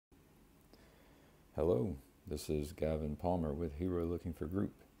Hello, this is Gavin Palmer with Hero Looking for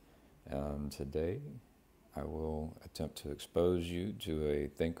Group, and today I will attempt to expose you to a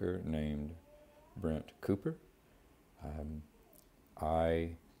thinker named Brent Cooper. Um,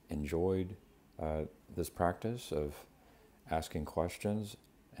 I enjoyed this practice of asking questions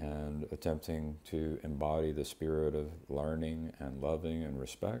and attempting to embody the spirit of learning and loving and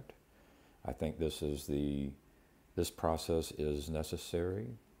respect. I think this process is necessary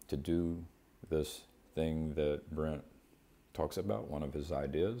to do this thing that Brent talks about, one of his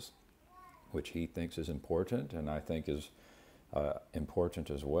ideas, which he thinks is important, and I think is important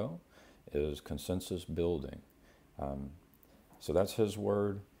as well, is consensus building. So that's his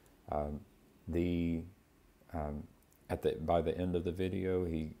word. Um, the by the end of the video,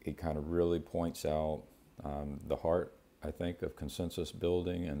 he kind of really points out the heart, I think, of consensus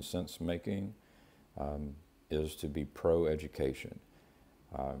building and sense making is to be pro-education.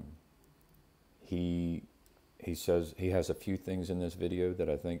 Um, he says he has a few things in this video that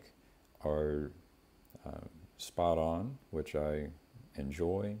I think are spot on, which I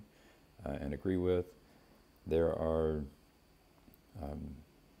enjoy and agree with. There are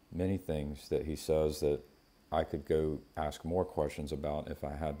many things that he says that I could go ask more questions about if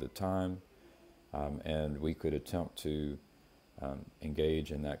I had the time, and we could attempt to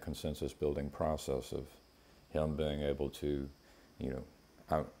engage in that consensus building process of him being able to,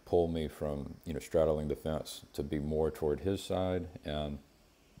 pull me from, straddling the fence to be more toward his side, and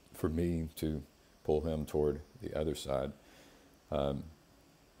for me to pull him toward the other side. So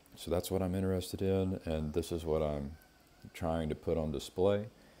that's what I'm interested in, and this is what I'm trying to put on display.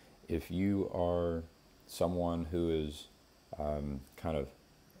 If you are someone who is kind of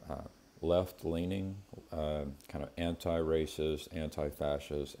left-leaning, kind of anti-racist,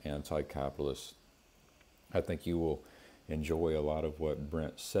 anti-fascist, anti-capitalist, I think you will enjoy a lot of what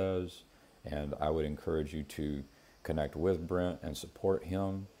Brent says, and I would encourage you to connect with Brent and support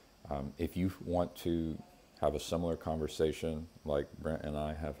him. If you want to have a similar conversation like Brent and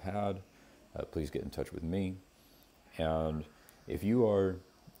I have had, please get in touch with me. And if you are,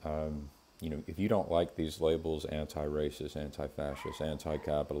 if you don't like these labels, anti-racist, anti-fascist,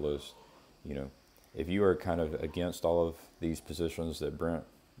 anti-capitalist, if you are kind of against all of these positions that Brent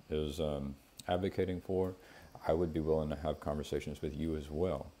is advocating for, I would be willing to have conversations with you as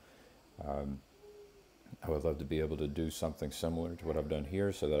well. I would love to be able to do something similar to what I've done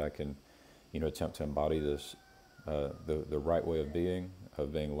here, so that I can, attempt to embody this, the right way of being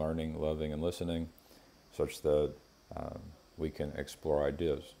learning, loving, and listening, such that we can explore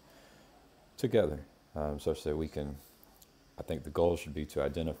ideas together, such that we can, I think the goal should be to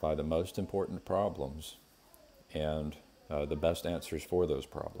identify the most important problems and the best answers for those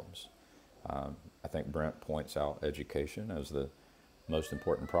problems. I think Brent points out education as the most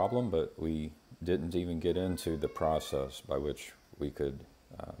important problem, but we didn't even get into the process by which we could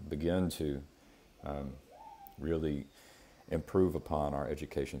begin to really improve upon our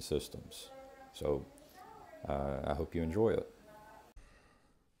education systems. So I hope you enjoy it.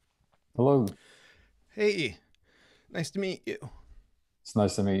 Hello. Hey, nice to meet you. It's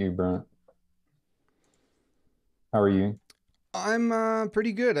nice to meet you, Brent. How are you? I'm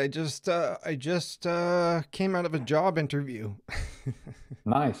pretty good. I just came out of a job interview.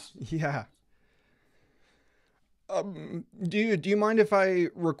 Nice. Yeah. Do you mind if I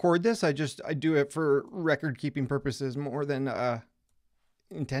record this? I do it for record keeping purposes more than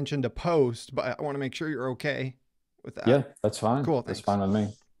intention to post, but I want to make sure you're okay with that. Yeah, that's fine. Cool, That's thanks. fine with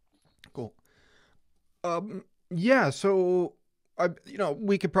me. Cool. Yeah, so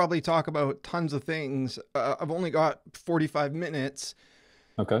we could probably talk about tons of things. I've only got 45 minutes.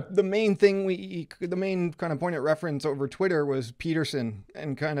 Okay. The main kind of point of reference over Twitter was Peterson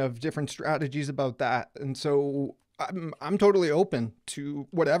and kind of different strategies about that. And so I'm totally open to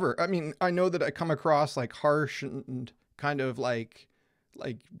whatever. I mean, I know that I come across like harsh and kind of like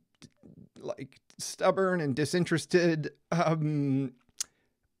like stubborn and disinterested.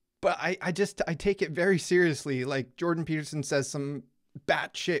 But I take it very seriously. Like Jordan Peterson says some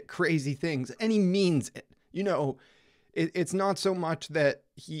batshit crazy things, and he means it. It's not so much that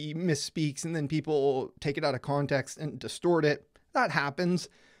he misspeaks and then people take it out of context and distort it. That happens.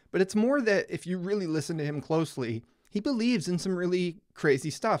 But it's more that if you really listen to him closely, he believes in some really crazy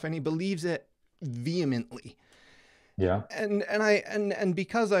stuff, and he believes it vehemently. Yeah. And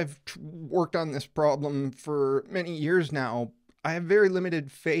because I've worked on this problem for many years now, I have very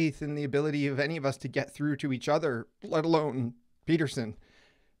limited faith in the ability of any of us to get through to each other, let alone Peterson.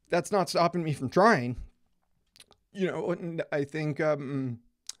 That's not stopping me from trying. And I think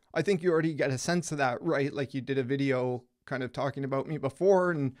you already get a sense of that, right? Like you did a video kind of talking about me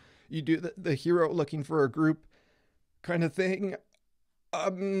before, and you do the hero looking for a group kind of thing.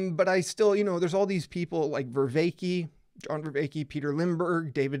 But I still, there's all these people like Vervaeke, John Vervaeke, Peter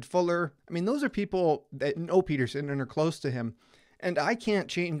Lindbergh, David Fuller. I mean, those are people that know Peterson and are close to him. And I can't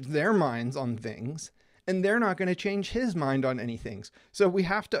change their minds on things, and they're not going to change his mind on any things. So we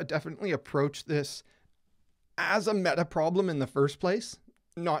have to definitely approach this as a meta problem in the first place,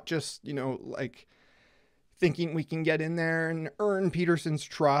 not just, like thinking we can get in there and earn Peterson's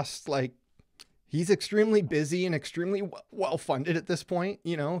trust. Like, he's extremely busy and extremely well funded at this point.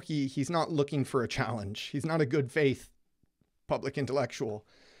 He's not looking for a challenge. He's not a good faith public intellectual.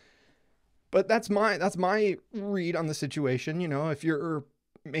 But that's my read on the situation. If you're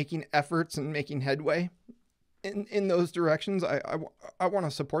making efforts and making headway in those directions, I want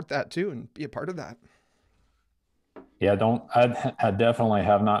to support that too and be a part of that. Yeah, I definitely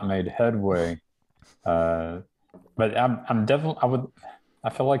have not made headway, but I'm definitely, I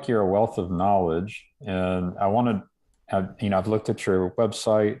feel like you're a wealth of knowledge, and I've looked at your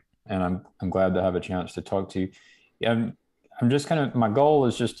website, and I'm glad to have a chance to talk to you. I'm just my goal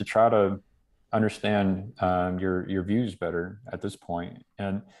is just to try to understand your views better at this point,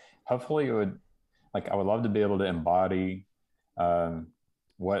 and hopefully I would love to be able to embody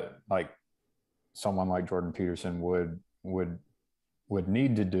what like someone like Jordan Peterson would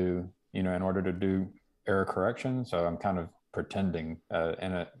need to do, in order to do error correction. So I'm kind of pretending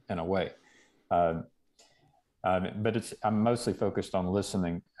in a way, but I'm mostly focused on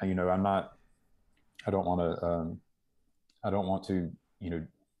listening. I don't want to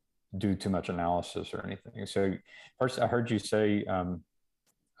do too much analysis or anything. So first, I heard you say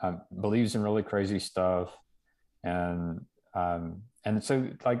believes in really crazy stuff, and so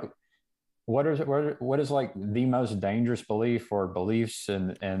like, what is like the most dangerous belief or beliefs,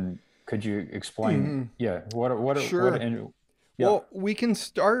 and could you explain? Mm-hmm. Yeah, Sure. Yeah. Well, we can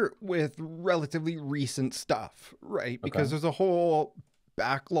start with relatively recent stuff, right? Because there's a whole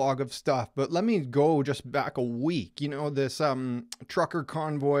backlog of stuff. But let me go just back a week. This trucker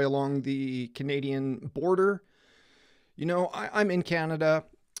convoy along the Canadian border. I'm in Canada.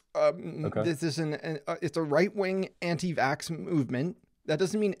 This is it's a right-wing anti-vax movement. That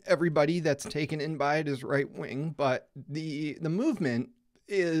doesn't mean everybody that's taken in by it is right-wing, but the movement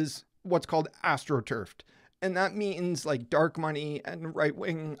is what's called astroturfed. And that means like dark money and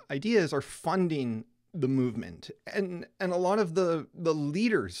right-wing ideas are funding the movement. And a lot of the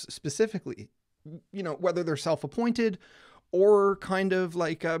leaders specifically, whether they're self-appointed or kind of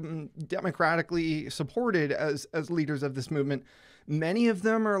like democratically supported as leaders of this movement, many of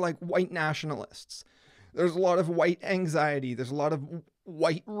them are like white nationalists. There's a lot of white anxiety. There's a lot of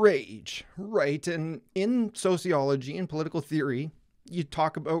white rage, right? And in sociology and political theory, you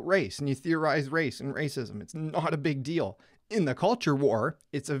talk about race and you theorize race and racism. It's not a big deal. In the culture war,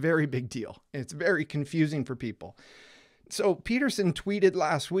 it's a very big deal. It's very confusing for people. So Peterson tweeted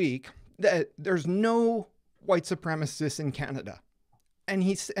last week that there's no white supremacists in Canada. And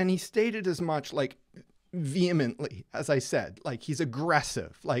he stated as much, like, vehemently, as I said, like he's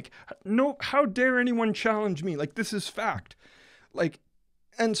aggressive, like, no, how dare anyone challenge me? Like, this is fact. Like,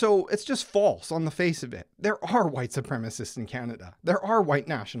 and so it's just false on the face of it. There are white supremacists in Canada. There are white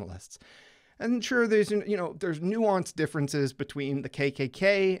nationalists. And sure, there's nuanced differences between the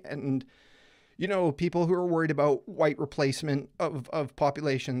KKK and, people who are worried about white replacement of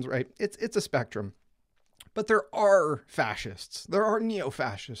populations, right? It's a spectrum. But there are fascists, there are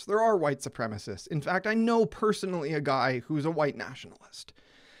neo-fascists, there are white supremacists. In fact, I know personally a guy who's a white nationalist.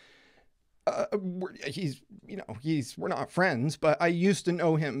 We're not friends, but I used to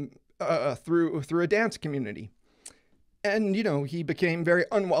know him through a dance community. And, he became very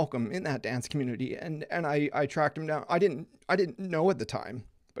unwelcome in that dance community. And I tracked him down. I didn't know at the time,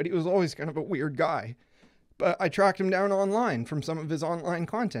 but he was always kind of a weird guy. But I tracked him down online from some of his online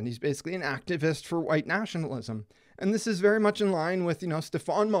content. He's basically an activist for white nationalism. And this is very much in line with,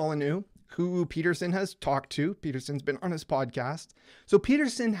 Stefan Molyneux, who Peterson has talked to. Peterson's been on his podcast. So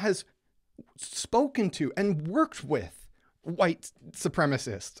Peterson has spoken to and worked with white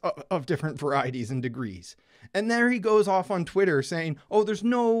supremacists of different varieties and degrees. And there he goes off on Twitter saying, oh, there's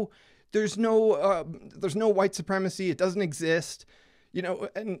no white supremacy. It doesn't exist.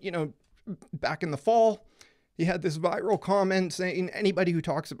 Back in the fall, he had this viral comment saying anybody who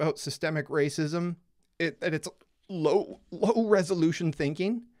talks about systemic racism, that it's low resolution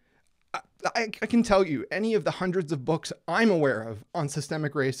thinking. I can tell you, any of the hundreds of books I'm aware of on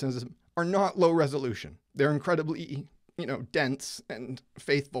systemic racism are not low resolution. They're incredibly, dense and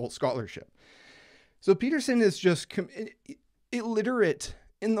faithful scholarship. So Peterson is just illiterate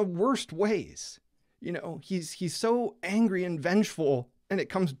in the worst ways. You know, he's so angry and vengeful, and it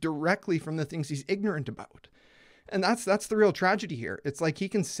comes directly from the things he's ignorant about. And that's the real tragedy here. It's like he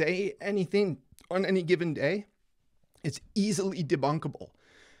can say anything on any given day. It's easily debunkable,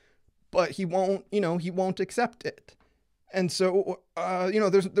 but he won't, he won't accept it. And so,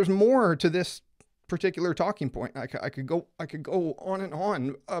 there's more to this particular talking point. I could go on and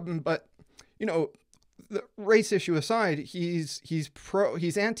on. But the race issue aside, he's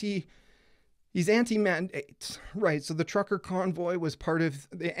anti-mandates, right? So the trucker convoy was part of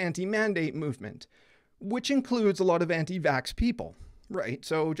the anti-mandate movement, which includes a lot of anti-vax people, right?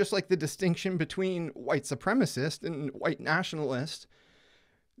 So just like the distinction between white supremacist and white nationalist,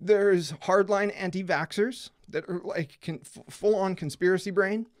 there's hardline anti-vaxxers that are like full-on conspiracy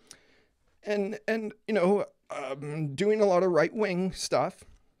brain, and doing a lot of right-wing stuff,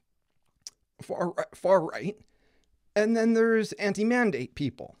 far right, and then there's anti-mandate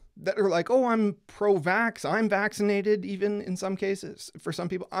people that are like, oh, I'm pro-vax, I'm vaccinated, even in some cases. For some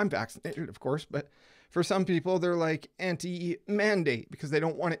people, I'm vaccinated, of course, but for some people, they're like anti-mandate because they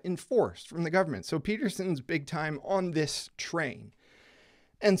don't want it enforced from the government. So Peterson's big time on this train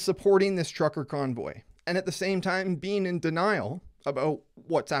and supporting this trucker convoy, and at the same time being in denial about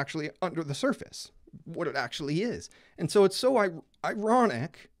what's actually under the surface, what it actually is. And so it's so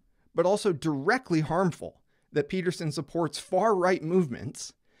ironic, but also directly harmful that Peterson supports far-right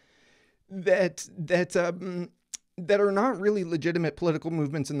movements that are not really legitimate political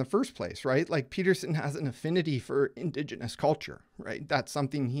movements in the first place, right? Like Peterson has an affinity for indigenous culture, right? That's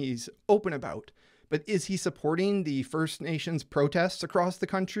something he's open about. But is he supporting the First Nations protests across the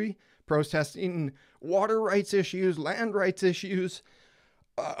country, protesting water rights issues, land rights issues,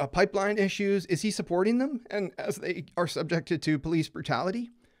 pipeline issues? Is he supporting them? And as they are subjected to police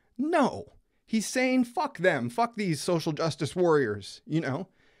brutality? No. He's saying, fuck them, fuck these social justice warriors,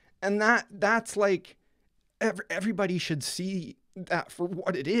 And that's like, everybody should see that for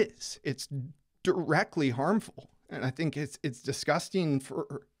what it is. It's directly harmful. And I think it's disgusting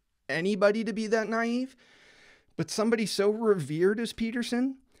for anybody to be that naive. But somebody so revered as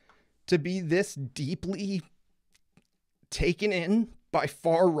Peterson to be this deeply taken in by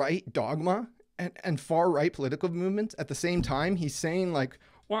far-right dogma and far-right political movements, at the same time, he's saying like,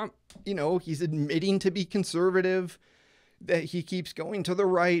 well, he's admitting to be conservative, that he keeps going to the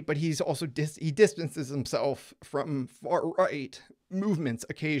right, but he's also he distances himself from far-right movements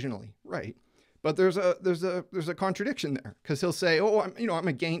occasionally, right? But there's a contradiction there, because he'll say, "Oh, I'm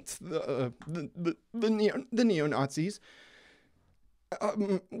against the neo-Nazis,"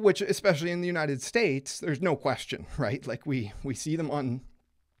 which, especially in the United States, there's no question, right? Like we see them on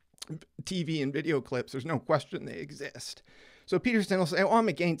TV and video clips. There's no question they exist. So Peterson will say, "Oh, I'm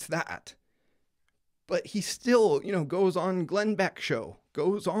against that," but he still, goes on Glenn Beck's show,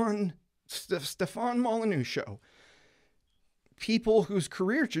 goes on Stefan Molyneux's show. People whose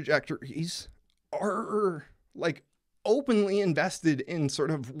career trajectories are like openly invested in sort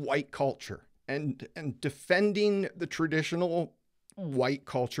of white culture and defending the traditional white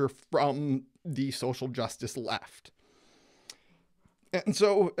culture from the social justice left. And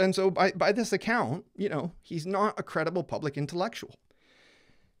so by this account, he's not a credible public intellectual.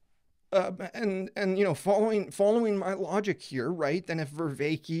 And following my logic here, right? Then if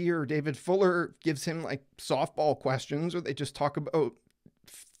Vervaeke or David Fuller gives him like softball questions, or they just talk about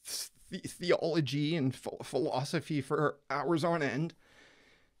theology and philosophy for hours on end,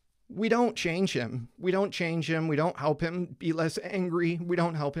 we don't change him. We don't help him be less angry. We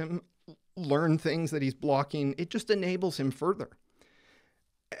don't help him learn things that he's blocking. It just enables him further.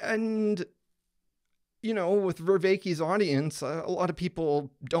 And with Vervaeke's audience, a lot of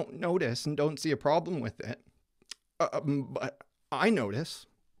people don't notice and don't see a problem with it. But I notice,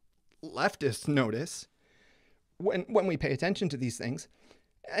 leftists notice, when we pay attention to these things.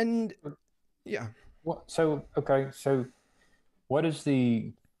 And yeah. So what is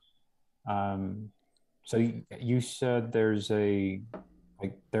the, so you said there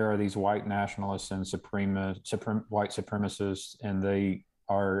are these white nationalists and white supremacists, and they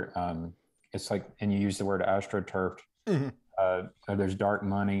are, it's like, and you use the word astroturfed. Mm-hmm. There's dark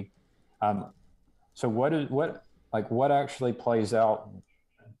money. So what actually plays out?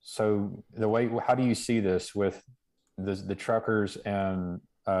 So how do you see this with the truckers and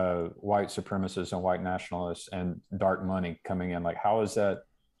white supremacists and white nationalists and dark money coming in? Like, how is that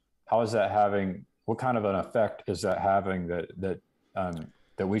having? What kind of an effect is that having that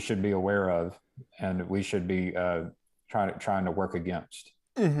we should be aware of and we should be trying to work against?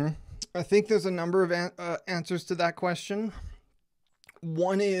 Mm-hmm. I think there's a number of answers to that question.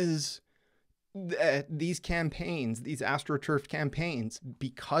 One is that these campaigns, these AstroTurf campaigns,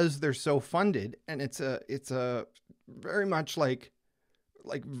 because they're so funded, and it's a very much like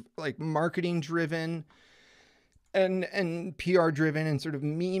marketing driven and PR driven and sort of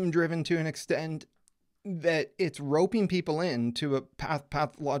meme driven to an extent, that it's roping people into a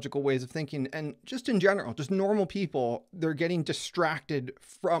pathological ways of thinking. And just in general, just normal people, they're getting distracted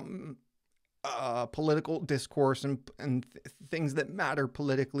from political discourse and things that matter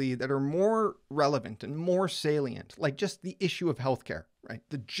politically, that are more relevant and more salient, like just the issue of healthcare, right?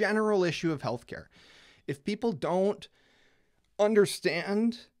 The general issue of healthcare. If people don't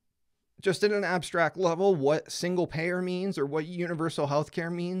understand just at an abstract level what single payer means, or what universal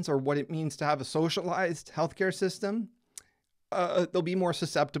healthcare means, or what it means to have a socialized healthcare system, they'll be more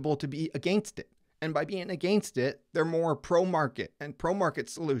susceptible to be against it. And by being against it, they're more pro-market and pro-market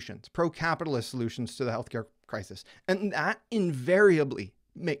solutions, pro-capitalist solutions to the healthcare crisis. And that invariably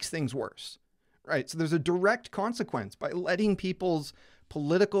makes things worse, right? So there's a direct consequence by letting people's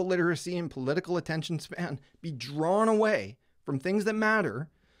political literacy and political attention span be drawn away from things that matter,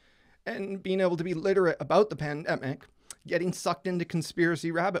 and being able to be literate about the pandemic, getting sucked into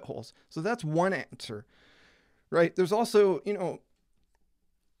conspiracy rabbit holes. So that's one answer, right? There's also,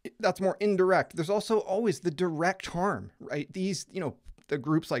 that's more indirect. There's also always the direct harm, right? These, the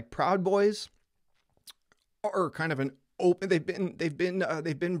groups like Proud Boys are kind of an open, they've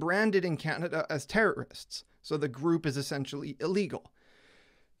been branded in Canada as terrorists. So the group is essentially illegal.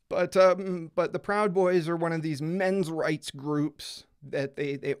 But the Proud Boys are one of these men's rights groups that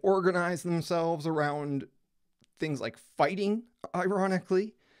they organize themselves around things like fighting,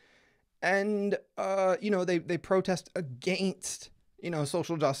 ironically. And, they protest against,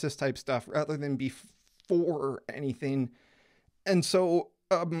 social justice type stuff rather than be for anything. And so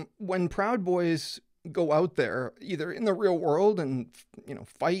when Proud Boys go out there, either in the real world and,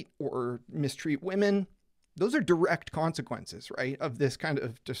 fight or mistreat women, those are direct consequences, right, of this kind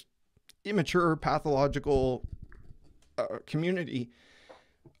of just immature, pathological community.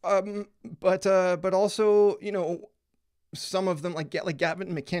 But also, some of them, like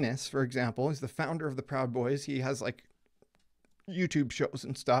Gavin McInnes, for example, is the founder of the Proud Boys. He has like YouTube shows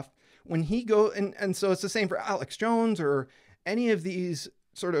and stuff. When he and so it's the same for Alex Jones or any of these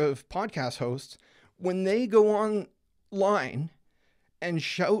sort of podcast hosts, when they go online and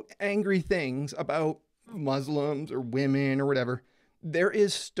shout angry things about Muslims or women or whatever, there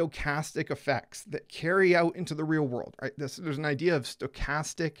is stochastic effects that carry out into the real world, right? There's an idea of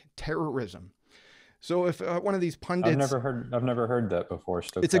stochastic terrorism. So if one of these pundits, I've never heard that before.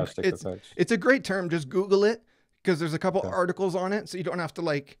 Stochastic effects. It's a great term. Just Google it, because there's a couple articles on it, so you don't have to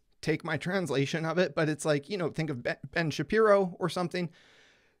like take my translation of it. But it's like, think of Ben Shapiro or something.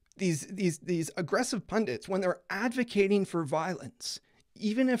 These aggressive pundits, when they're advocating for violence,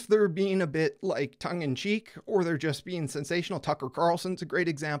 even if they're being a bit like tongue-in-cheek or they're just being sensational. Tucker Carlson's a great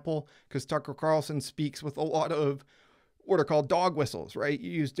example, because Tucker Carlson speaks with a lot of what are called dog whistles, right? You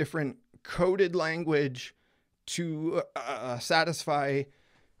use different coded language to satisfy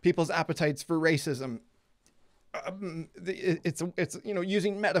people's appetites for racism. It's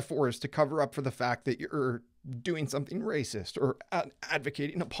using metaphors to cover up for the fact that you're doing something racist or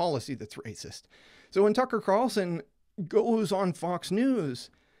advocating a policy that's racist. So when Tucker Carlson goes on Fox News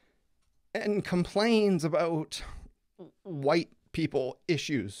and complains about white people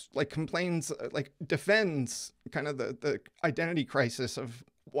issues, defends kind of the identity crisis of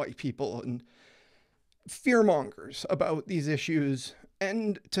white people and fearmongers about these issues,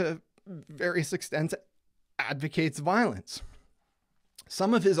 and to various extents advocates violence,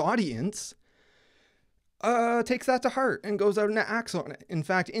 some of his audience takes that to heart and goes out and acts on it. In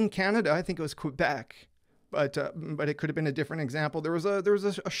fact, in Canada, I think it was Quebec, but it could have been a different example. There was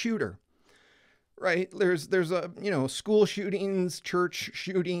a shooter, right? There's school shootings, church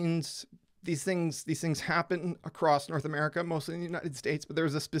shootings. These things happen across North America, mostly in the United States. But there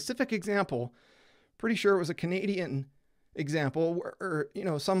was a specific example, pretty sure it was a Canadian example, where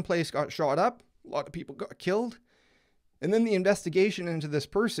some place got shot up, a lot of people got killed, and then the investigation into this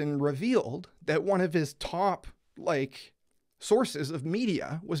person revealed that one of his top sources of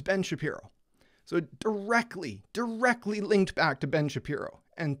media was Ben Shapiro. So it directly linked back to Ben Shapiro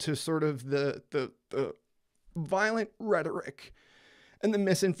and to sort of the violent rhetoric and the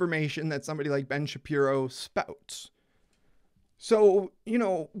misinformation that somebody like Ben Shapiro spouts. So,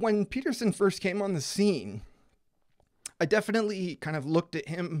 when Peterson first came on the scene, I definitely kind of looked at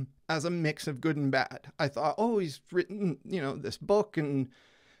him as a mix of good and bad. I thought, oh, he's written, this book, and,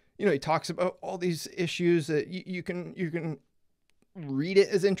 he talks about all these issues that you can read it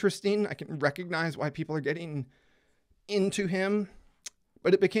as interesting. I can recognize why people are getting into him.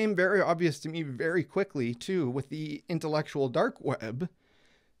 But it became very obvious to me very quickly, too, with the intellectual dark web,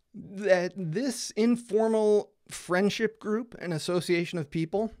 that this informal friendship group and association of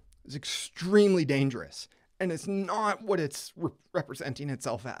people is extremely dangerous. And it's not what it's representing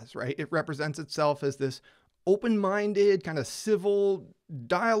itself as, right? It represents itself as this open-minded, kind of civil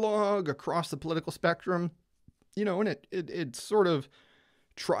dialogue across the political spectrum, you know, and it sort of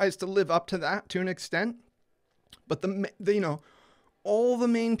tries to live up to that to an extent. But all the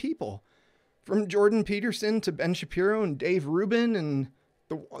main people, from Jordan Peterson to Ben Shapiro and Dave Rubin and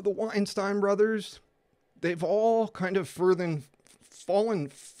the Weinstein brothers, they've all kind of fallen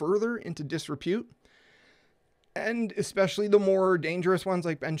further into disrepute. And especially the more dangerous ones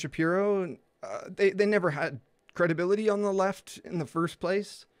like Ben Shapiro, they never had credibility on the left in the first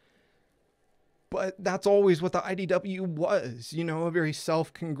place. But that's always what the IDW was, you know, a very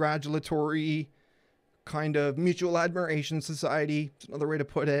self-congratulatory kind of mutual admiration society. It's another way to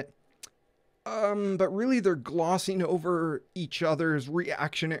put it. But really they're glossing over each other's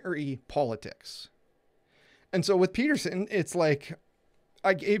reactionary politics. And so with Peterson, it's like,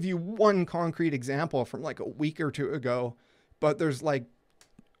 I gave you one concrete example from like a week or two ago, but there's like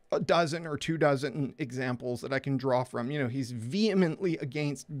a dozen or 24 examples that I can draw from. You know, he's vehemently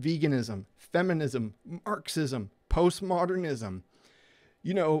against veganism, feminism, Marxism, postmodernism.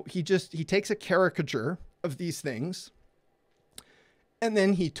 You know, he takes a caricature of these things and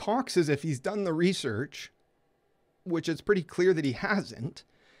then he talks as if he's done the research, which it's pretty clear that he hasn't.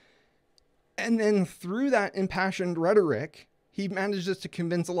 And then through that impassioned rhetoric, he manages to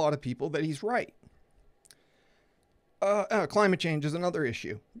convince a lot of people that he's right. Climate change is another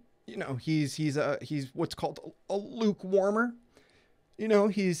issue. You know, he's what's called a lukewarmer. You know,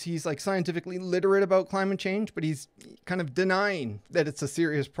 he's like scientifically literate about climate change, but he's kind of denying that it's a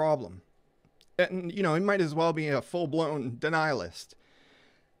serious problem. And, you know, he might as well be a full-blown denialist.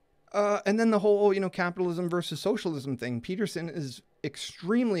 And then the whole, you know, capitalism versus socialism thing. Peterson is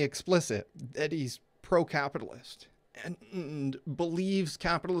extremely explicit that he's pro-capitalist and believes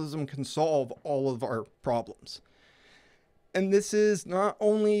capitalism can solve all of our problems. And this is not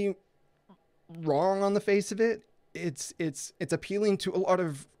only wrong on the face of it, it's appealing to a lot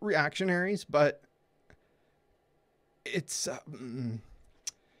of reactionaries, but it's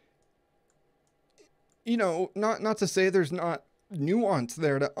you know, not to say there's not nuance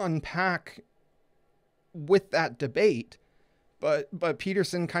there to unpack with that debate, but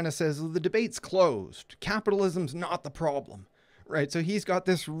Peterson kind of says the debate's closed. Capitalism's not the problem, right? So he's got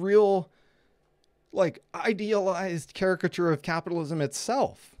this real like idealized caricature of capitalism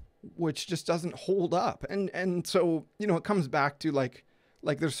itself, which just doesn't hold up. And so, you know, it comes back to like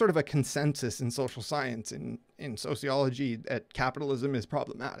there's sort of a consensus in social science, in sociology, that capitalism is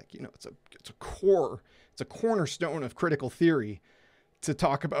problematic. You know, it's a cornerstone of critical theory to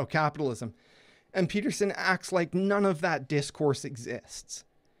talk about capitalism. And Peterson acts like none of that discourse exists.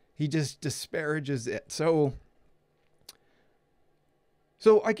 He just disparages it. So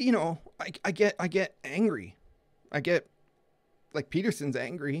I get angry. I get, like, Peterson's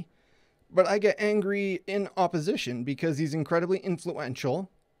angry, but I get angry in opposition because he's incredibly influential.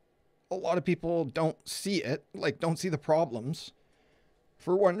 A lot of people don't see it, like don't see the problems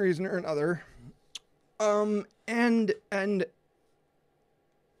for one reason or another. And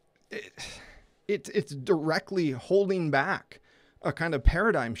it's directly holding back a kind of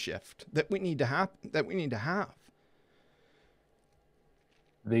paradigm shift that we need to have.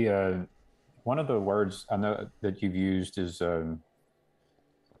 The one of the words I know that you've used is what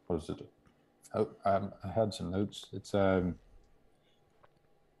was it? Oh, I had some notes. It's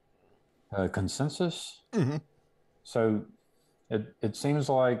consensus. Mm-hmm. So it seems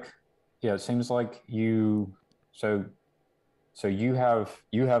like, yeah, it seems like you have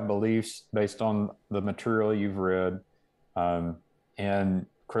beliefs based on the material you've read, and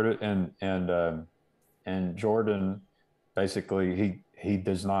Jordan basically he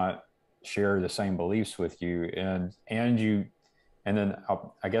does not share the same beliefs with you, and then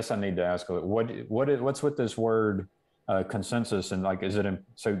I guess I need to ask, what's with this word consensus, and like,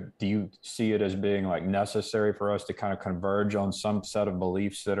 so do you see it as being like necessary for us to kind of converge on some set of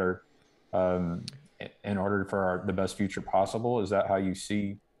beliefs that are in order for the best future possible? Is that how you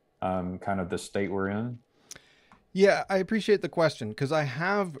see kind of the state we're in? Yeah, I appreciate the question, because I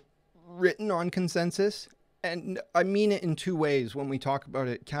have written on consensus, and I mean it in two ways when we talk about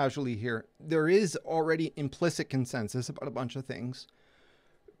it casually here. There is already implicit consensus about a bunch of things,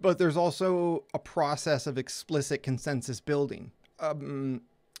 but there's also a process of explicit consensus building. And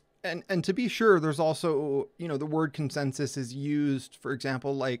to be sure, there's also, you know, the word consensus is used, for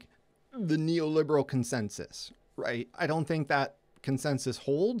example, like the neoliberal consensus, right? I don't think that consensus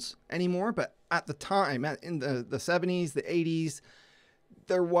holds anymore, but at the time, in the 70s, the 80s,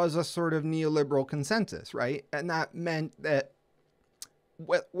 there was a sort of neoliberal consensus, right? And that meant that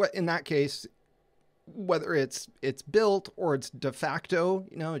what in that case, whether it's built or it's de facto,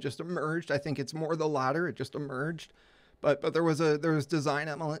 you know, it just emerged. I think it's more the latter. It just emerged. But there was design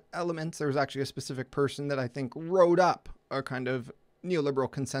elements. There was actually a specific person that I think wrote up a kind of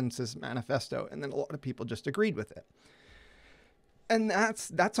neoliberal consensus manifesto, and then a lot of people just agreed with it. And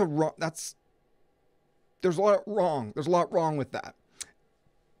there's a lot wrong. There's a lot wrong with that.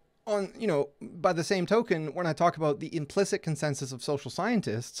 By the same token, when I talk about the implicit consensus of social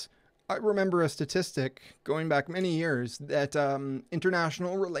scientists, I remember a statistic going back many years that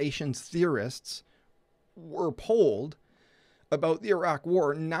international relations theorists were polled about the Iraq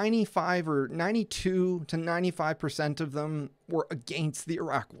War. 92 to 95% of them were against the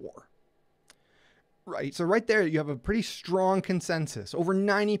Iraq War. Right? So right there, you have a pretty strong consensus. Over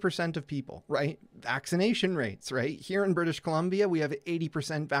 90% of people, right? Vaccination rates, right? Here in British Columbia, we have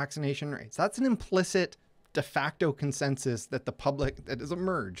 80% vaccination rates. That's an implicit de facto consensus that has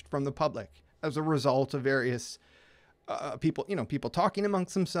emerged from the public as a result of various people talking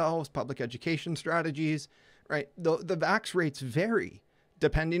amongst themselves, public education strategies, right? The vax rates vary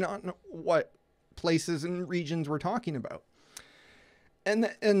depending on what places and regions we're talking about.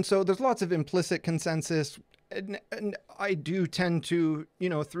 And so there's lots of implicit consensus, and I do tend to,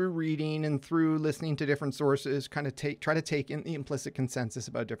 through reading and through listening to different sources, kind of try to take in the implicit consensus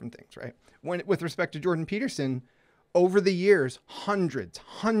about different things, right? With respect to Jordan Peterson, over the years,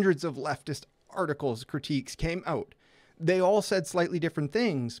 hundreds of leftist articles, critiques came out. They all said slightly different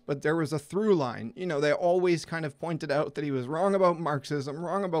things, but there was a through line. They always kind of pointed out that he was wrong about Marxism,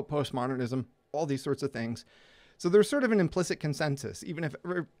 wrong about postmodernism, all these sorts of things. So there's sort of an implicit consensus, even if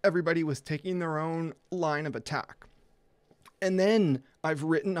everybody was taking their own line of attack. And then I've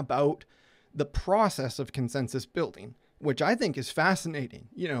written about the process of consensus building, which I think is fascinating.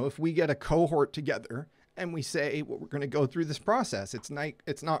 If we get a cohort together and we say, well, we're going to go through this process. It's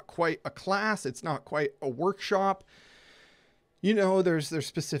not quite a class. It's not quite a workshop. There's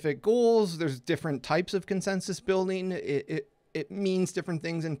specific goals. There's different types of consensus building. It means different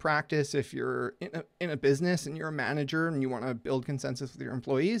things in practice if you're in a business and you're a manager and you want to build consensus with your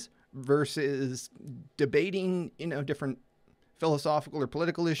employees versus debating, different philosophical or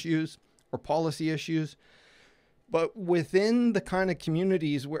political issues or policy issues. But within the kind of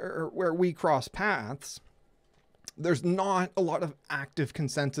communities where we cross paths, there's not a lot of active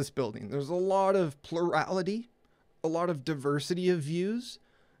consensus building. There's a lot of plurality, a lot of diversity of views,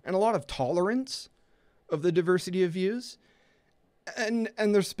 and a lot of tolerance of the diversity of views. And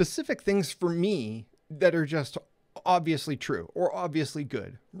there's specific things for me that are just obviously true or obviously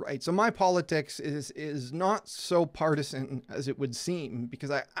good, right? So my politics is not so partisan as it would seem,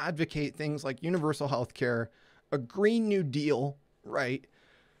 because I advocate things like universal health care, a Green New Deal, right?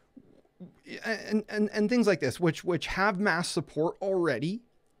 And things like this, which have mass support already,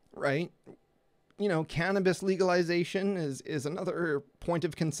 right? Cannabis legalization is another point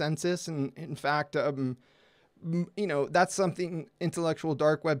of consensus. And in fact, that's something intellectual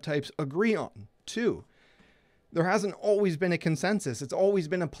dark web types agree on too. There hasn't always been a consensus. It's always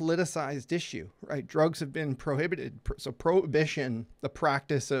been a politicized issue, right? Drugs have been prohibited. So prohibition, the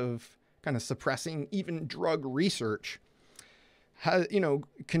practice of kind of suppressing even drug research,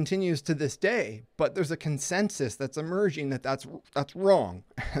 continues to this day, but there's a consensus that's emerging that's wrong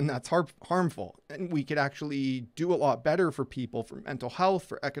and that's harmful. And we could actually do a lot better for people, for mental health,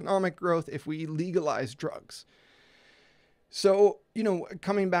 for economic growth, if we legalize drugs. So,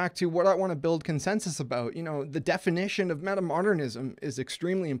 coming back to what I want to build consensus about, the definition of meta-modernism is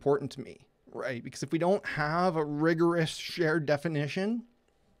extremely important to me, right? Because if we don't have a rigorous shared definition,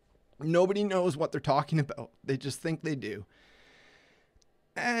 nobody knows what they're talking about. They just think they do.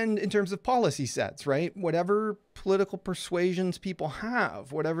 And in terms of policy sets, right? Whatever political persuasions people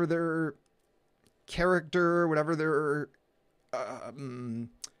have, whatever their character, whatever their,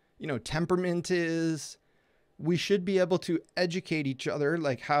 temperament is, we should be able to educate each other,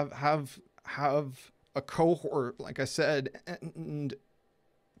 like have a cohort, like I said, and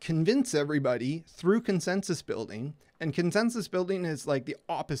convince everybody through consensus building. And consensus building is like the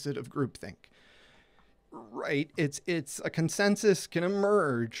opposite of groupthink. Right. It's a consensus can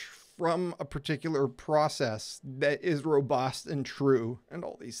emerge from a particular process that is robust and true and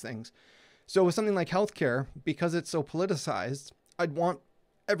all these things. So with something like healthcare, because it's so politicized, I'd want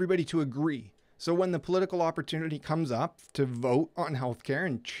everybody to agree. So when the political opportunity comes up to vote on healthcare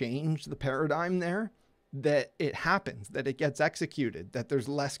and change the paradigm there, that it happens, that it gets executed, that there's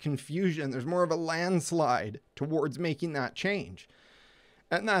less confusion, there's more of a landslide towards making that change.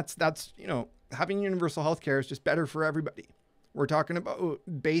 And that's you know, having universal health care is just better for everybody. We're talking about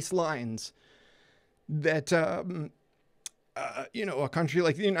baselines that you know, a country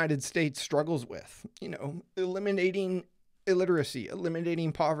like the United States struggles with, you know, eliminating illiteracy,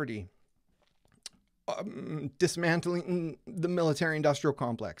 eliminating poverty, dismantling the military industrial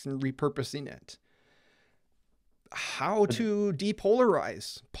complex and repurposing it. How to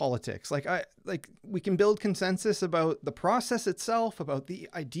depolarize politics. Like we can build consensus about the process itself, about the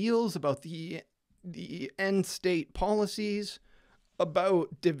ideals, about the end state policies,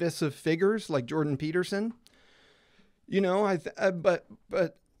 about divisive figures like Jordan Peterson. You know, but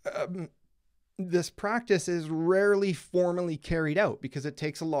this practice is rarely formally carried out because it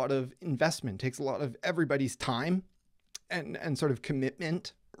takes a lot of investment, takes a lot of everybody's time and sort of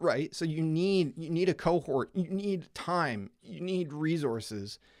commitment, right? So you need a cohort, you need time, you need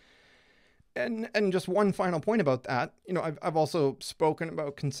resources. And just one final point about that, you know, I've also spoken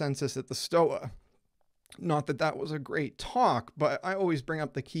about consensus at the Stoa. Not that that was a great talk, but I always bring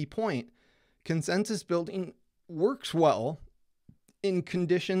up the key point. Consensus building works well in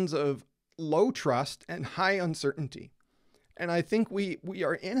conditions of low trust and high uncertainty. And I think we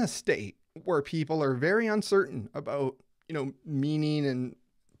are in a state where people are very uncertain about, you know, meaning and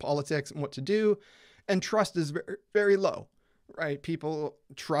politics and what to do. And trust is very, very low, right? People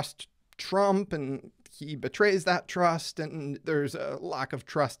trust Trump and he betrays that trust. And there's a lack of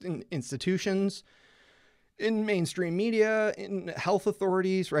trust in institutions, in mainstream media, in health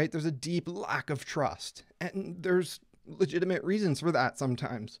authorities, right? There's a deep lack of trust. And there's legitimate reasons for that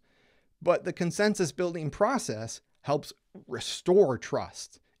sometimes. But the consensus building process helps restore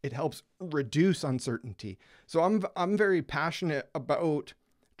trust. It helps reduce uncertainty. So I'm very passionate about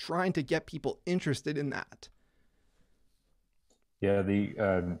trying to get people interested in that. Yeah,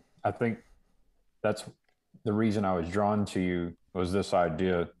 I think that's the reason I was drawn to you was this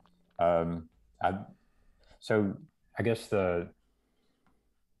idea. So I guess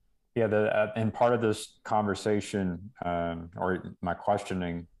and part of this conversation or my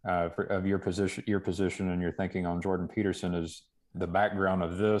questioning of your position and your thinking on Jordan Peterson is the background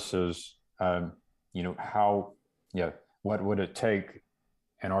of this is, you know, what would it take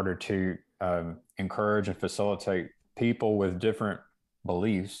in order to encourage and facilitate people with different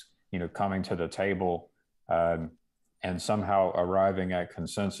beliefs, you know, coming to the table and somehow arriving at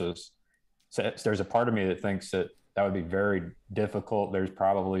consensus. So there's a part of me that thinks that would be very difficult. There's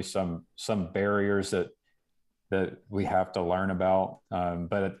probably some barriers that we have to learn about,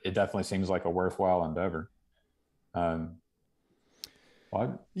 but it definitely seems like a worthwhile endeavor.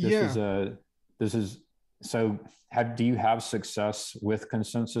 So do you have success with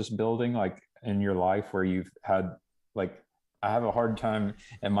consensus building, like in your life where you've had, like, I have a hard time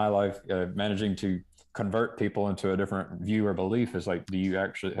in my life managing to convert people into a different view or belief. Is like,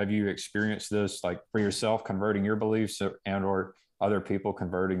 have you experienced this, like for yourself, converting your beliefs and or other people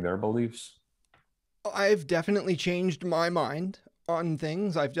converting their beliefs? I've definitely changed my mind on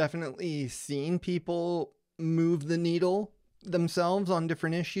things. I've definitely seen people move the needle themselves on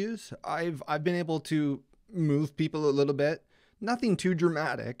different issues. I've been able to move people a little bit, nothing too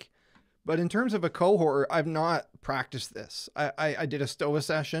dramatic. But in terms of a cohort, I've not practiced this. I did a Stoa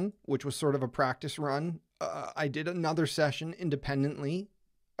session, which was sort of a practice run. I did another session independently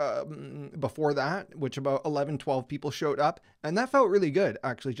before that, which about 11, 12 people showed up. And that felt really good,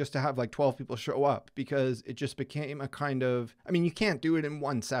 actually, just to have like 12 people show up, because it just became a kind of, I mean, you can't do it in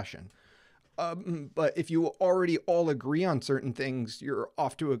one session. But if you already all agree on certain things, you're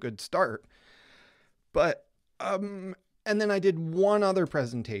off to a good start. But and then I did one other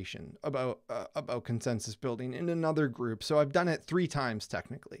presentation about consensus building in another group. So I've done it 3 times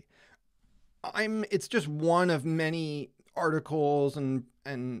technically. It's just one of many articles and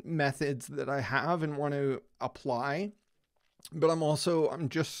methods that I have and want to apply. But I'm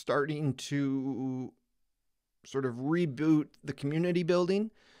just starting to sort of reboot the community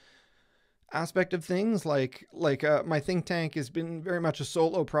building aspect of things. Like my think tank has been very much a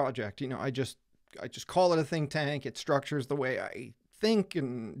solo project. You know, I just call it a think tank. It structures the way I think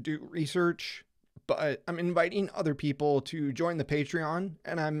and do research, but I'm inviting other people to join the Patreon,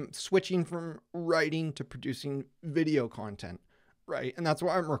 and I'm switching from writing to producing video content, right? And that's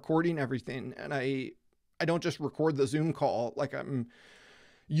why I'm recording everything. And I don't just record the Zoom call. Like, I'm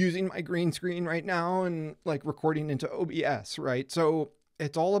using my green screen right now and like recording into OBS, right? So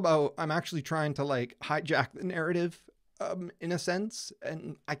it's all about, I'm actually trying to like hijack the narrative in a sense.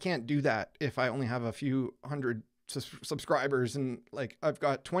 And I can't do that if I only have a few hundred subscribers. And like, I've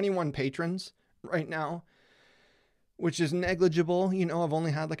got 21 patrons right now, which is negligible. You know, I've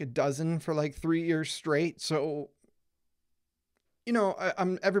only had like a dozen for like 3 years straight. So, you know,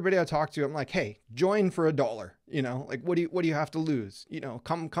 I'm everybody I talk to, I'm like, hey, join for $1. You know, like what do you have to lose? You know,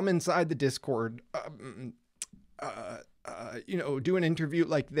 come inside the Discord. You know, do an interview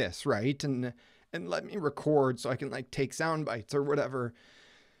like this, right? And let me record so I can like take sound bites or whatever.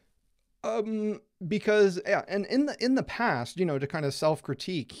 Because yeah, and in the past, you know, to kind of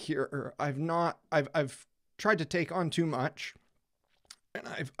self-critique here, I've tried to take on too much, and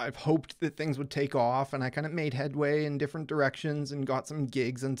I've hoped that things would take off, and I kind of made headway in different directions and got some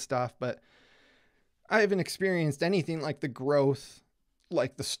gigs and stuff, but I haven't experienced anything like the growth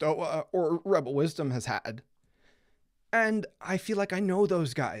like the Stoa or Rebel Wisdom has had. And I feel like I know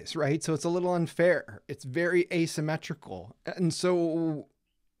those guys, right? So it's a little unfair. It's very asymmetrical. And so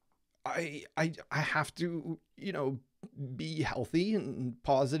I have to, you know, be healthy and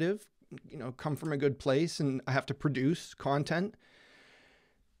positive, you know, come from a good place, and I have to produce content.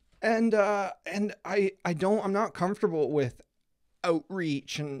 And I'm not comfortable with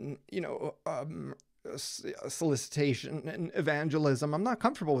outreach and, you know, solicitation and evangelism. I'm not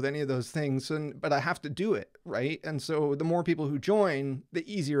comfortable with any of those things, but I have to do it, right? And so the more people who join,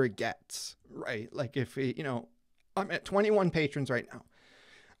 the easier it gets, right? Like if you know, I'm at 21 patrons right now.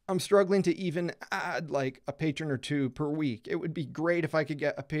 I'm struggling to even add like a patron or two per week. It would be great if I could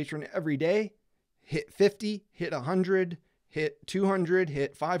get a patron every day, hit 50, hit 100, hit 200,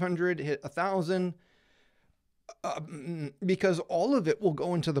 hit 500, hit 1,000, because all of it will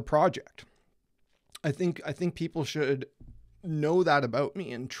go into the project. I think people should know that about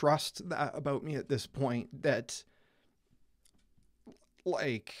me and trust that about me at this point, that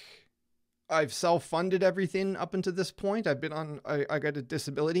like I've self-funded everything up until this point. I've been on I got a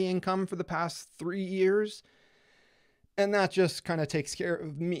disability income for the past 3 years, and that just kind of takes care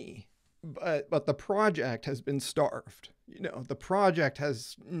of me. But the project has been starved. You know, the project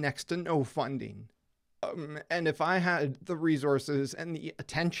has next to no funding. And if I had the resources and the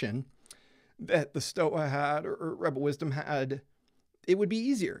attention that the Stoa had or Rebel Wisdom had, it would be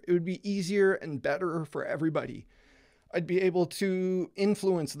easier. It would be easier and better for everybody. I'd be able to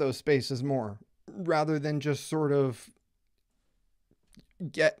influence those spaces more rather than just sort of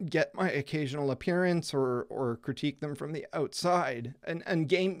get my occasional appearance or critique them from the outside. And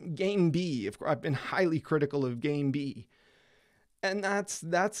game B, of course, I've been highly critical of game B. And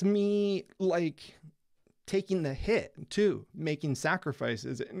that's me like taking the hit too, making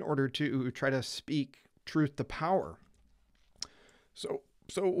sacrifices in order to try to speak truth to power. So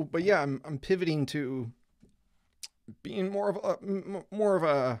but yeah, I'm pivoting to being more of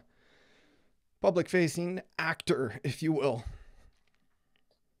a public facing actor, if you will.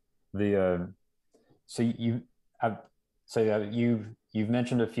 So I've you've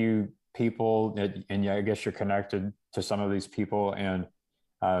mentioned a few people and yeah, I guess you're connected to some of these people,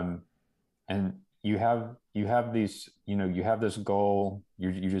 um, and you have these, you know, you have this goal.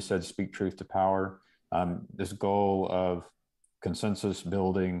 You just said speak truth to power. This goal of consensus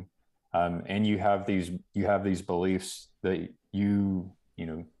building, and you have these beliefs that you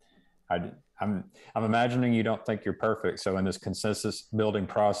know I'm imagining you don't think you're perfect. So in this consensus building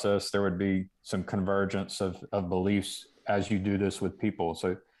process, there would be some convergence of beliefs as you do this with people.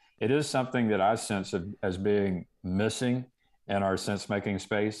 So it is something that I sense as being missing in our sense making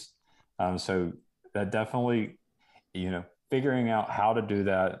space. So that definitely, you know, figuring out how to do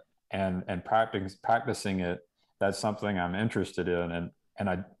that and practicing it, that's something I'm interested in. And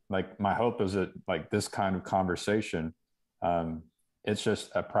I like, my hope is that like this kind of conversation, it's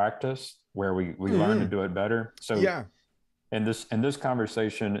just a practice where we learn to do it better. So yeah, in this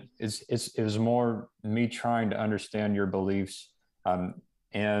conversation, it was more me trying to understand your beliefs,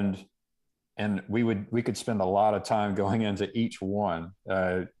 and we could spend a lot of time going into each one,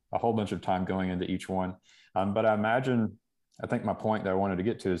 a whole bunch of time going into each one. But I think my point that I wanted to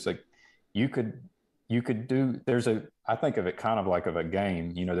get to is like you could do, I think of it kind of like of a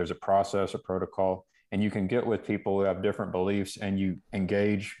game. You know, there's a process, a protocol, and you can get with people who have different beliefs, and you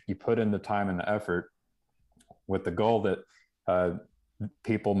engage, you put in the time and the effort with the goal that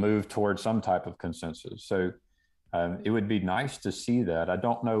people move towards some type of consensus. So it would be nice to see that. I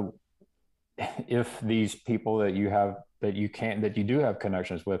don't know if these people that you do have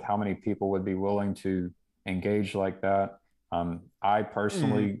connections with, how many people would be willing to engage like that. I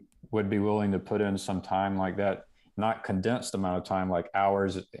personally would be willing to put in some time like that, not condensed amount of time, like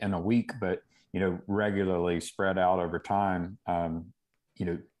hours in a week, but, you know, regularly spread out over time, you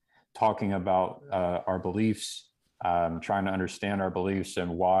know, talking about our beliefs, trying to understand our beliefs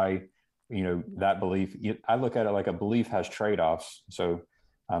and why, you know, that belief, I look at it like a belief has trade-offs. So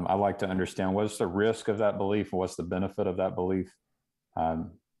I like to understand what's the risk of that belief and what's the benefit of that belief.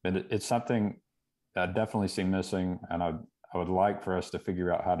 And it's something I definitely see missing, and I would like for us to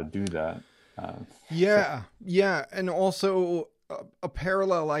figure out how to do that. Yeah, yeah, and also a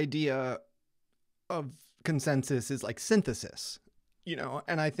parallel idea of consensus is like synthesis, you know,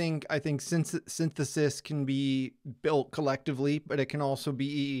 and I think synthesis can be built collectively, but it can also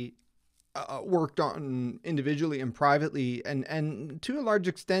be worked on individually and privately, and to a large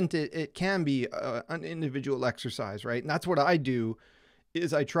extent it can be an individual exercise, right? And that's what I do,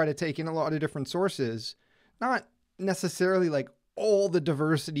 is I try to take in a lot of different sources, not necessarily like all the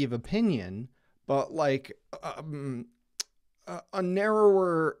diversity of opinion, but like a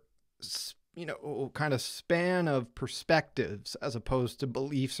narrower, you know, kind of span of perspectives as opposed to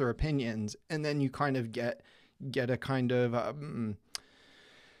beliefs or opinions, and then you kind of get a kind of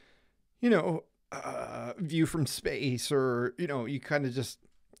you know, view from space, or you know, you kind of just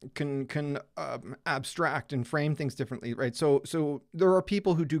can abstract and frame things differently, right? So there are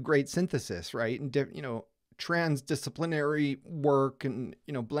people who do great synthesis, right, and you know, transdisciplinary work, and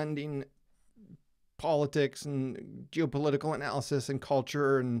you know, blending politics and geopolitical analysis and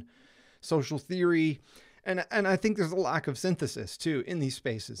culture and social theory. And I think there's a lack of synthesis too in these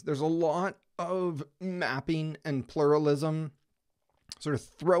spaces. There's a lot of mapping and pluralism, sort of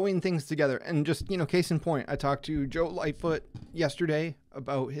throwing things together. And just, you know, case in point, I talked to Joe Lightfoot yesterday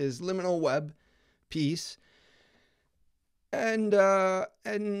about his liminal web piece. And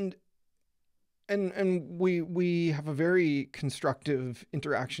we have a very constructive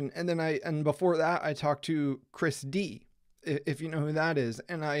interaction. And then and before that, I talked to Chris D, if you know who that is.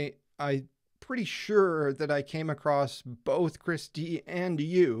 And I pretty sure that I came across both Chris D and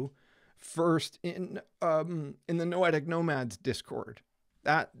you first in the Noetic Nomads Discord.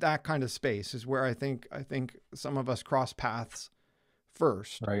 That kind of space is where I think some of us cross paths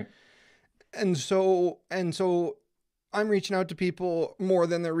first. Right. And so I'm reaching out to people more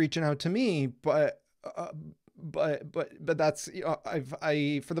than they're reaching out to me, but that's, you know,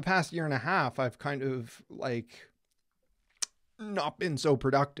 I for the past year and a half, I've kind of like not been so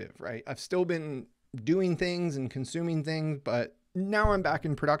productive, right? I've still been doing things and consuming things, but now I'm back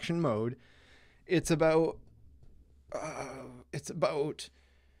in production mode. It's about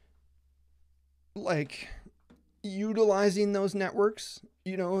like utilizing those networks,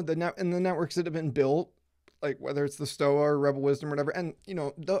 you know, the networks that have been built, like whether it's the Stoa or Rebel Wisdom or whatever. And, you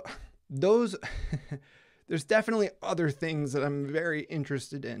know, those, there's definitely other things that I'm very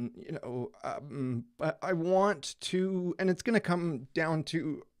interested in, you know, but I want to, and it's going to come down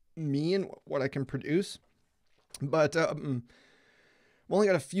to me and what I can produce. But we've only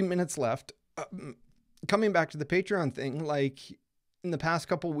got a few minutes left. Coming back to the Patreon thing, like in the past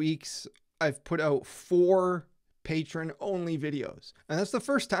couple weeks, I've put out 4 patron only videos. And that's the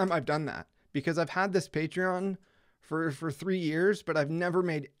first time I've done that, because I've had this Patreon for 3 years, but I've never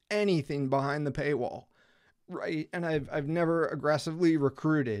made anything behind the paywall, right? And I've never aggressively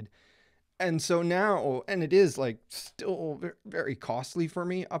recruited. And so now, and it is like still very costly for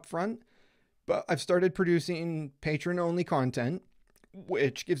me up front, but I've started producing patron only content,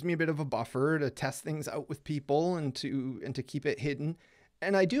 which gives me a bit of a buffer to test things out with people and to keep it hidden.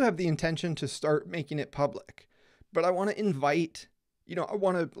 And I do have the intention to start making it public, but I want to invite, you know, I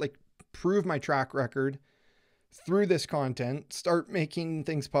want to like prove my track record through this content, start making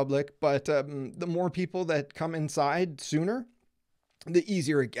things public. But the more people that come inside sooner, the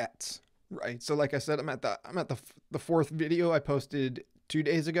easier it gets, right? So like I said, I'm at the 4th video I posted 2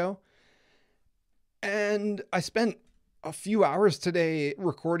 days ago, and I spent a few hours today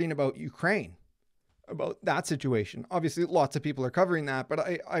recording about Ukraine, about that situation. Obviously, lots of people are covering that, but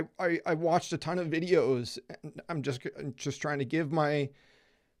I watched a ton of videos, and I'm just trying to give my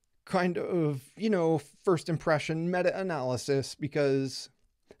kind of, you know, first impression meta-analysis, because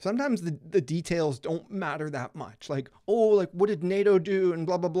sometimes the details don't matter that much. Like, oh, like what did NATO do and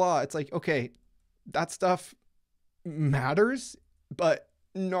blah, blah, blah. It's like, okay, that stuff matters, but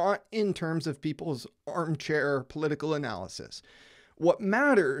not in terms of people's armchair political analysis. What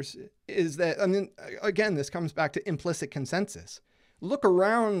matters is that, I mean, again, this comes back to implicit consensus. Look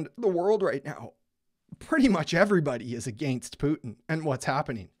around the world right now. Pretty much everybody is against Putin and what's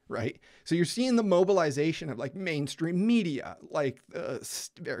happening, right? So you're seeing the mobilization of like mainstream media, like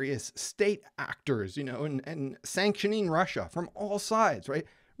various state actors, you know, and sanctioning Russia from all sides, right?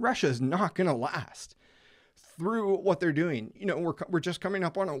 Russia's not going to last through what they're doing. You know, we're just coming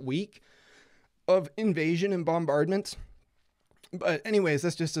up on a week of invasion and bombardments. But anyways,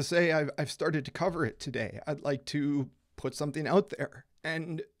 that's just to say I've started to cover it today. I'd like to put something out there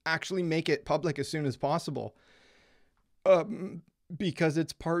and actually make it public as soon as possible. because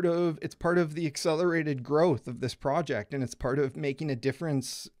it's part of the accelerated growth of this project, and it's part of making a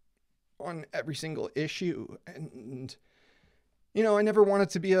difference on every single issue. And I never wanted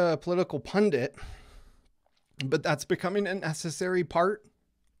to be a political pundit, but that's becoming a necessary part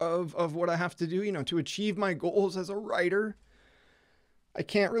of what I have to do, to achieve my goals as a writer. I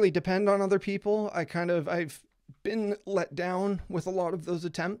can't really depend on other people. I've been let down with a lot of those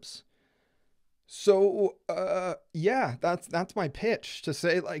attempts. So, yeah, that's my pitch, to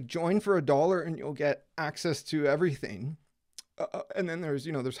say, like, join for $1 and you'll get access to everything. And then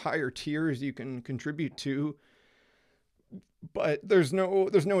there's higher tiers you can contribute to, but there's no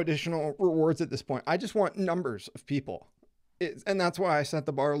additional rewards at this point. I just want numbers of people. And that's why I set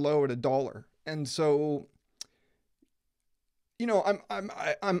the bar low at $1. And so,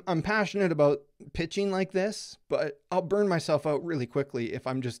 I'm passionate about pitching like this, but I'll burn myself out really quickly if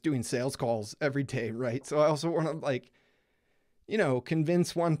I'm just doing sales calls every day, right? So I also want to, like,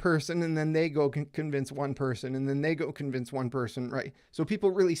 convince one person, and then they go convince one person, and then they go convince one person, right? So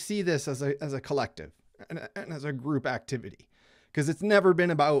people really see this as a collective and as a group activity, because it's never been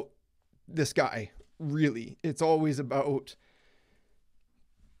about this guy, really. It's always about,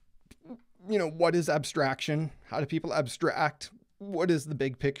 what is abstraction? How do people abstract? What is the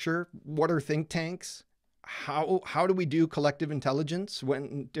big picture? What are think tanks? How do we do collective intelligence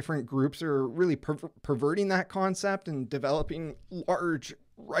when different groups are really perverting that concept and developing large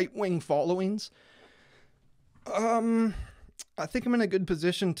right-wing followings? I think I'm in a good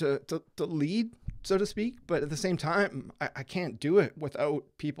position to lead, so to speak, but at the same time, I can't do it without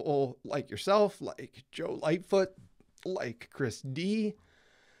people like yourself, like Joe Lightfoot, like Chris D.,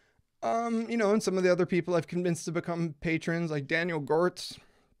 and some of the other people I've convinced to become patrons, like Daniel Gortz,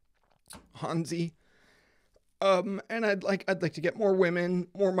 Hansi. And I'd like to get more women,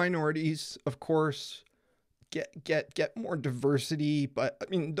 more minorities, of course, get more diversity. But I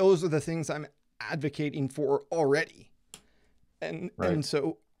mean, those are the things I'm advocating for already. And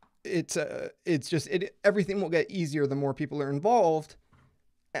so everything will get easier the more people are involved.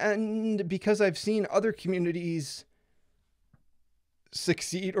 And because I've seen other communities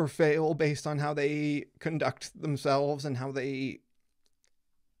succeed or fail based on how they conduct themselves and how they,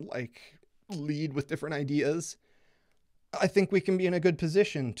 like, lead with different ideas, I think we can be in a good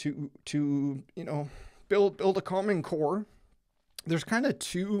position to build a common core. There's kind of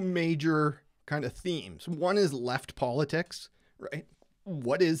two major kind of themes. One is left politics, right?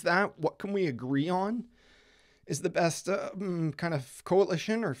 What is that? What can we agree on is the best kind of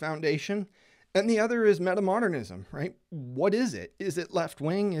coalition or foundation? And the other is meta-modernism, right? What is it? Is it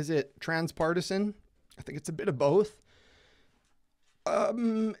left-wing? Is it transpartisan? I think it's a bit of both.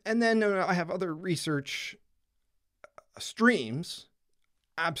 And then I have other research streams,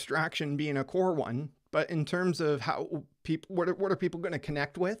 abstraction being a core one. But in terms of how people, what are people going to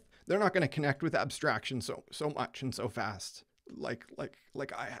connect with? They're not going to connect with abstraction so much and so fast, like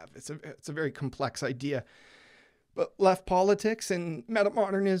I have. It's a very complex idea. But left politics and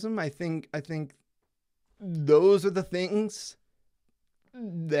meta-modernism, I think those are the things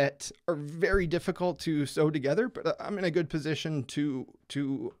that are very difficult to sew together. But I'm in a good position to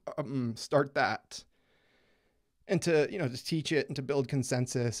start that, and to just teach it and to build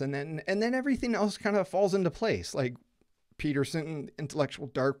consensus, and then everything else kind of falls into place, like Peterson, intellectual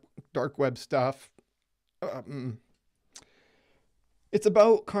dark web stuff. It's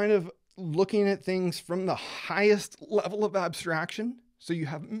about kind of looking at things from the highest level of abstraction, so you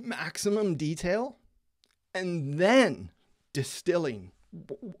have maximum detail, and then distilling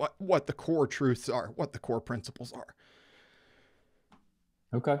what the core truths are, what the core principles are.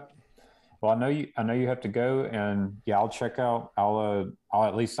 Okay. Well, I know you have to go, and yeah, I'll check out. I'll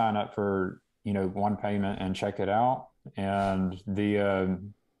at least sign up for one payment and check it out. And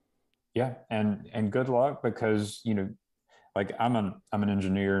yeah, and good luck, because like I'm an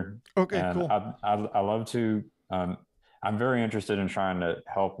engineer. Okay, and cool. I love to. I'm very interested in trying to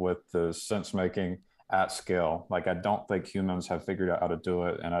help with the sense making at scale. Like, I don't think humans have figured out how to do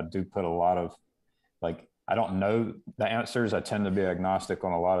it, and I do put a lot of, like, I don't know the answers. I tend to be agnostic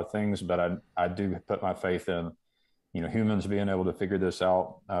on a lot of things, but I do put my faith in humans being able to figure this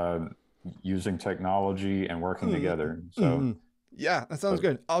out using technology and working together. So yeah, that sounds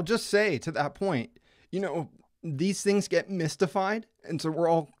good. I'll just say to that point, these things get mystified, and so we're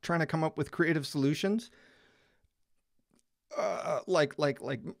all trying to come up with creative solutions, like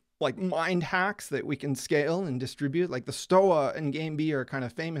mind hacks that we can scale and distribute. Like the Stoa and Game B are kind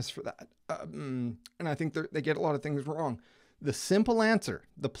of famous for that, and I think they get a lot of things wrong. The simple answer,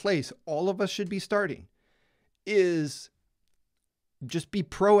 the place all of us should be starting, is just be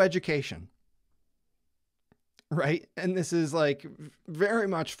pro-education. right? And this is like very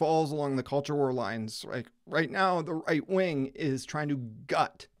much falls along the culture war lines. Like right now, the right wing is trying to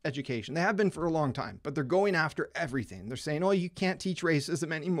gut education. They have been for a long time, but they're going after everything. They're saying, oh, you can't teach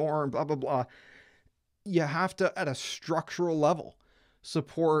racism anymore, and blah, blah, blah. You have to, at a structural level,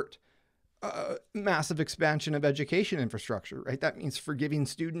 support massive expansion of education infrastructure, right? That means forgiving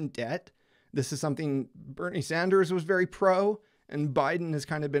student debt. This is something Bernie Sanders was very pro, and Biden has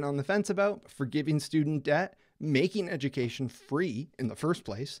kind of been on the fence about. Forgiving student debt, making education free in the first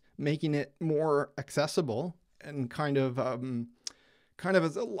place, making it more accessible and kind of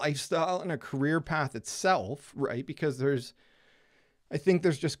as a lifestyle and a career path itself, right? Because I think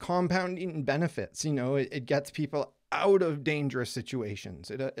there's just compounding benefits. You know, it gets people out of dangerous situations.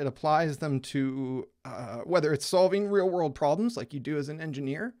 It applies them to whether it's solving real world problems like you do as an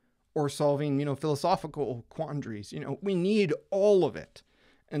engineer, or solving, you know, philosophical quandaries. You know, we need all of it.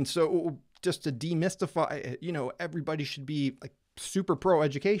 And so just to demystify it, you know, everybody should be like super pro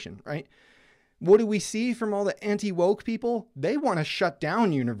education, right? What do we see from all the anti-woke people? They want to shut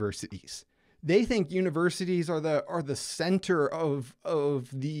down universities. They think universities are the center of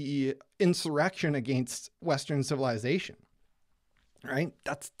the insurrection against Western civilization, right?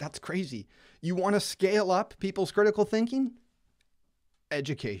 That's crazy. You want to scale up people's critical thinking?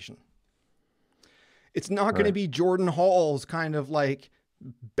 Education. It's not going to be Jordan Hall's kind of like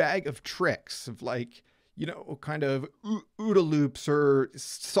bag of tricks of like, you know, kind of OODA loops or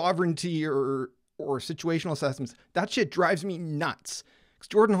sovereignty or situational assessments. That shit drives me nuts. Because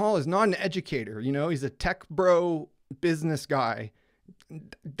Jordan Hall is not an educator, you know, he's a tech bro business guy.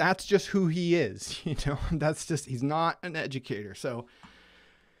 That's just who he is, you know, he's not an educator. So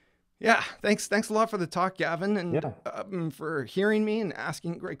yeah, thanks a lot for the talk, Gavin, and for hearing me and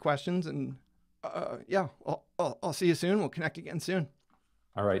asking great questions. And yeah, I'll see you soon. We'll connect again soon.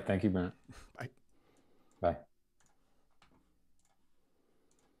 All right. Thank you, Brent. Bye. Bye.